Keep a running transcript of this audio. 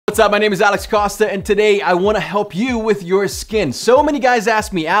What's up? My name is Alex Costa, and today I want to help you with your skin. So many guys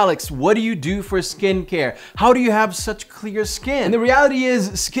ask me, Alex, what do you do for skincare? How do you have such clear skin? And the reality is,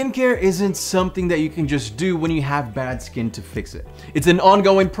 skincare isn't something that you can just do when you have bad skin to fix it. It's an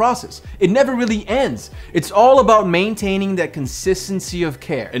ongoing process. It never really ends. It's all about maintaining that consistency of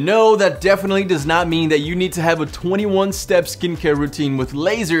care. And no, that definitely does not mean that you need to have a 21-step skincare routine with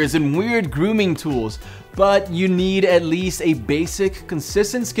lasers and weird grooming tools. But you need at least a basic,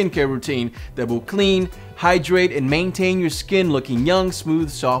 consistent skincare routine that will clean, hydrate, and maintain your skin looking young, smooth,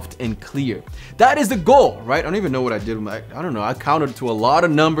 soft, and clear. That is the goal, right? I don't even know what I did. I don't know, I counted to a lot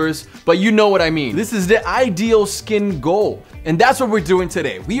of numbers, but you know what I mean. This is the ideal skin goal. And that's what we're doing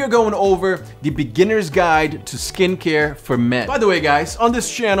today. We are going over the beginner's guide to skincare for men. By the way, guys, on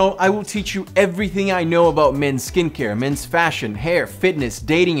this channel, I will teach you everything I know about men's skincare, men's fashion, hair, fitness,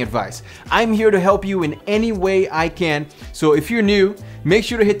 dating advice. I'm here to help you in any way I can. So if you're new, make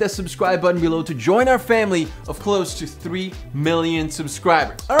sure to hit that subscribe button below to join our family of close to 3 million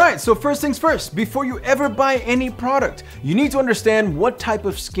subscribers. All right, so first things first, before you ever buy any product, you need to understand what type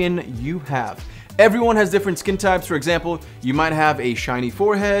of skin you have. Everyone has different skin types. For example, you might have a shiny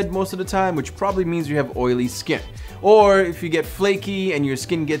forehead most of the time, which probably means you have oily skin. Or if you get flaky and your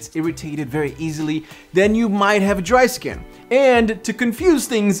skin gets irritated very easily, then you might have dry skin. And to confuse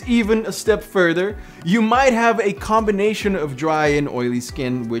things even a step further, you might have a combination of dry and oily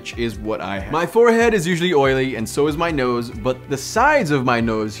skin, which is what I have. My forehead is usually oily and so is my nose, but the sides of my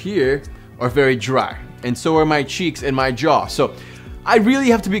nose here are very dry. And so are my cheeks and my jaw. So I really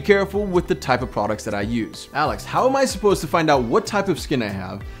have to be careful with the type of products that I use. Alex, how am I supposed to find out what type of skin I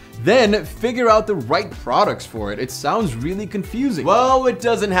have, then figure out the right products for it? It sounds really confusing. Well, it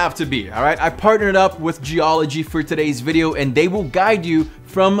doesn't have to be, all right? I partnered up with Geology for today's video, and they will guide you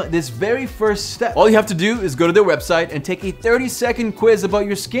from this very first step. All you have to do is go to their website and take a 30-second quiz about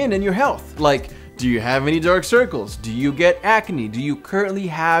your skin and your health. Like, do you have any dark circles? Do you get acne? Do you currently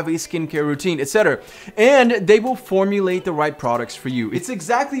have a skincare routine, etc.? And they will formulate the right products for you. It's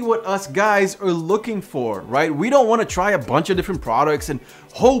exactly what us guys are looking for, right? We don't want to try a bunch of different products and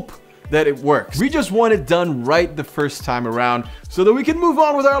hope that it works. We just want it done right the first time around so that we can move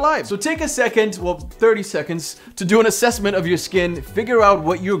on with our lives. So take a second, well, 30 seconds to do an assessment of your skin, figure out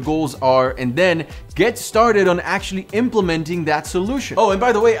what your goals are, and then get started on actually implementing that solution. Oh, and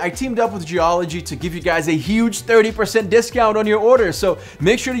by the way, I teamed up with Geology to give you guys a huge 30% discount on your order. So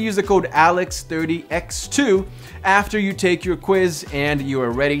make sure to use the code ALEX30X2 after you take your quiz and you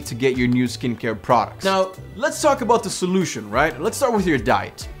are ready to get your new skincare products. Now, let's talk about the solution, right? Let's start with your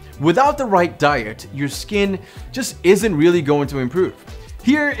diet. Without the right diet, your skin just isn't really going to improve.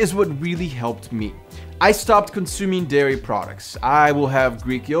 Here is what really helped me. I stopped consuming dairy products. I will have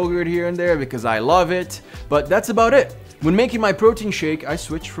Greek yogurt here and there because I love it, but that's about it. When making my protein shake, I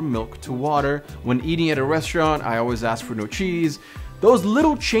switched from milk to water. When eating at a restaurant, I always ask for no cheese. Those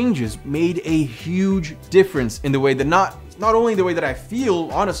little changes made a huge difference in the way that not only the way that I feel,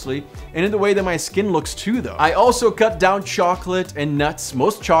 honestly, and in the way that my skin looks too, though. I also cut down chocolate and nuts.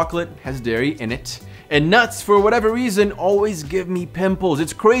 Most chocolate has dairy in it. And nuts, for whatever reason, always give me pimples.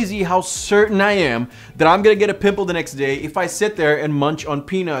 It's crazy how certain I am that I'm gonna get a pimple the next day if I sit there and munch on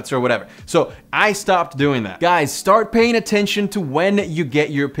peanuts or whatever. So I stopped doing that. Guys, start paying attention to when you get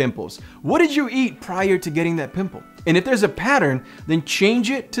your pimples. What did you eat prior to getting that pimple? And if there's a pattern, then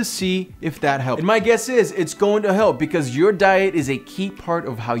change it to see if that helps. And my guess is it's going to help because your diet is a key part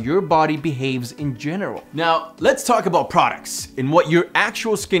of how your body behaves in general. Now, let's talk about products and what your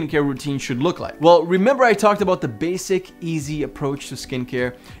actual skincare routine should look like. Well, remember I talked about the basic, easy approach to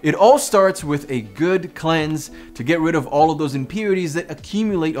skincare? It all starts with a good cleanse to get rid of all of those impurities that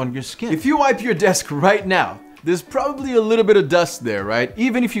accumulate on your skin. If you wipe your desk right now, there's probably a little bit of dust there, right?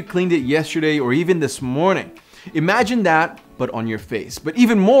 Even if you cleaned it yesterday or even this morning. Imagine that, but on your face. But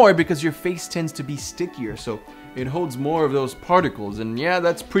even more because your face tends to be stickier, so it holds more of those particles. And yeah,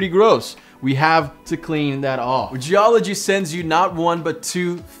 that's pretty gross. We have to clean that off. Geology sends you not one, but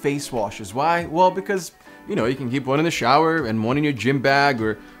 2 face washes. Why? Well, because, you know, you can keep one in the shower and one in your gym bag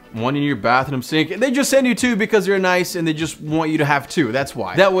or one in your bathroom sink. They just send you 2 because they're nice and they just want you to have 2, that's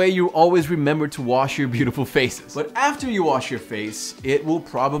why. That way you always remember to wash your beautiful faces. But after you wash your face, it will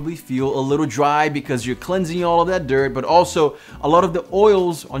probably feel a little dry because you're cleansing all of that dirt, but also a lot of the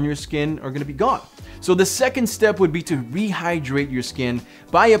oils on your skin are gonna be gone. So the second step would be to rehydrate your skin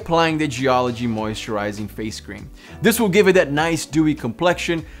by applying the Geology Moisturizing Face Cream. This will give it that nice dewy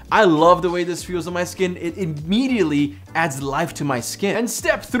complexion. I love the way this feels on my skin. It immediately adds life to my skin. And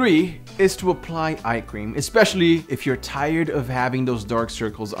step 3 is to apply eye cream, especially if you're tired of having those dark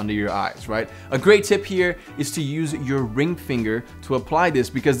circles under your eyes, right? A great tip here is to use your ring finger to apply this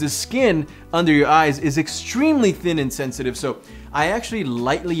because the skin under your eyes is extremely thin and sensitive. So I actually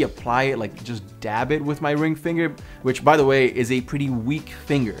lightly apply it, like just dab it with my ring finger, which by the way is a pretty weak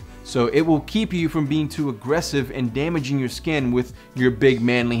finger. So it will keep you from being too aggressive and damaging your skin with your big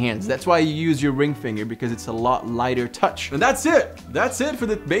manly hands. That's why you use your ring finger, because it's a lot lighter touch. And that's it. That's it for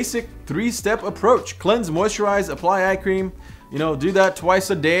the basic 3-step approach. Cleanse, moisturize, apply eye cream. You know, do that twice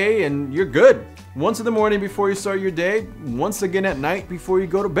a day and you're good. Once in the morning before you start your day, once again at night before you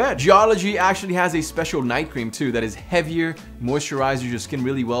go to bed. Geology actually has a special night cream too that is heavier, moisturizes your skin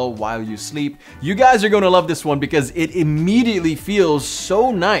really well while you sleep. You guys are gonna love this one because it immediately feels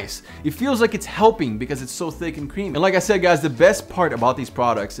so nice. It feels like it's helping because it's so thick and creamy. And like I said, guys, the best part about these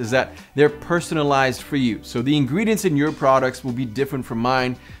products is that they're personalized for you. So the ingredients in your products will be different from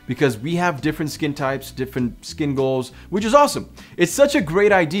mine because we have different skin types, different skin goals, which is awesome. It's such a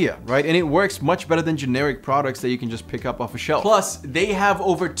great idea, right? And it works much better than generic products that you can just pick up off a shelf. Plus, they have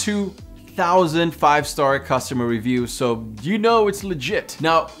over 2,000 5-star customer reviews, so you know it's legit.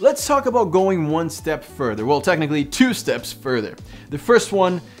 Now, let's talk about going one step further. Well, technically 2 steps further. The first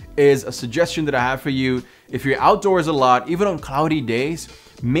one is a suggestion that I have for you. If you're outdoors a lot, even on cloudy days,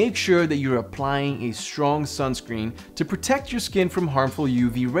 make sure that you're applying a strong sunscreen to protect your skin from harmful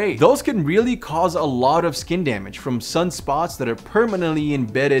UV rays. Those can really cause a lot of skin damage, from sunspots that are permanently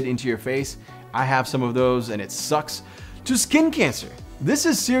embedded into your face. I have some of those and it sucks, to skin cancer. This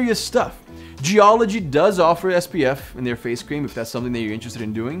is serious stuff. Geology does offer SPF in their face cream if that's something that you're interested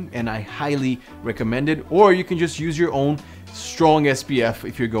in doing, and I highly recommend it. Or you can just use your own strong SPF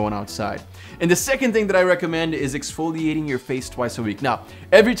if you're going outside. And the second thing that I recommend is exfoliating your face twice a week. Now,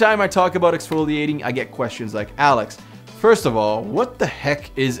 every time I talk about exfoliating, I get questions like, Alex, first of all, what the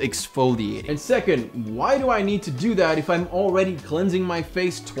heck is exfoliating? And second, why do I need to do that if I'm already cleansing my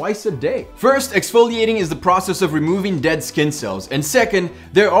face twice a day? First, exfoliating is the process of removing dead skin cells. And second,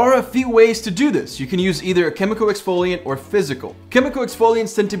 there are a few ways to do this. You can use either a chemical exfoliant or physical. Chemical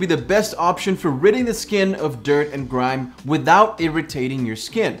exfoliants tend to be the best option for ridding the skin of dirt and grime without irritating your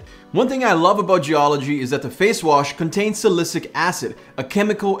skin. One thing I love about Geology is that the face wash contains salicylic acid, a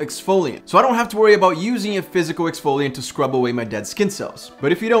chemical exfoliant. So I don't have to worry about using a physical exfoliant to scrub away my dead skin cells.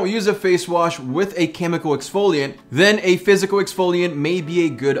 But if you don't use a face wash with a chemical exfoliant, then a physical exfoliant may be a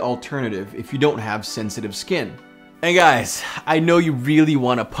good alternative if you don't have sensitive skin. And guys, I know you really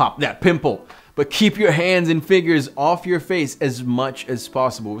want to pop that pimple, but keep your hands and fingers off your face as much as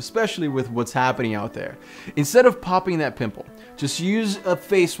possible, especially with what's happening out there. Instead of popping that pimple, just use a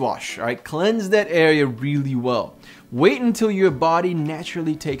face wash, all right? Cleanse that area really well. Wait until your body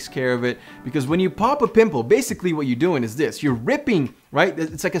naturally takes care of it, because when you pop a pimple, basically what you're doing is this. You're ripping, right?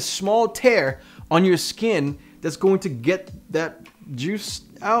 It's like a small tear on your skin that's going to get that juice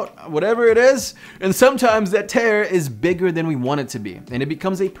out, whatever it is. And sometimes that tear is bigger than we want it to be, and it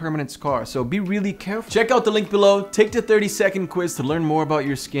becomes a permanent scar. So be really careful. Check out the link below. Take the 30-second quiz to learn more about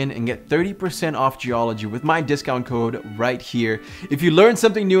your skin and get 30% off Geology with my discount code right here. If you learned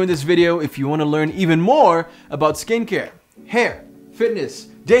something new in this video, if you want to learn even more about skincare, hair, fitness,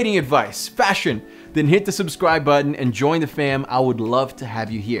 dating advice, fashion, then hit the subscribe button and join the fam. I would love to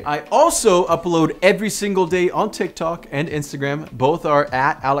have you here. I also upload every single day on TikTok and Instagram. Both are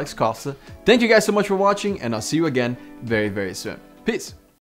at Alex Costa. Thank you guys so much for watching, and I'll see you again very, very soon. Peace.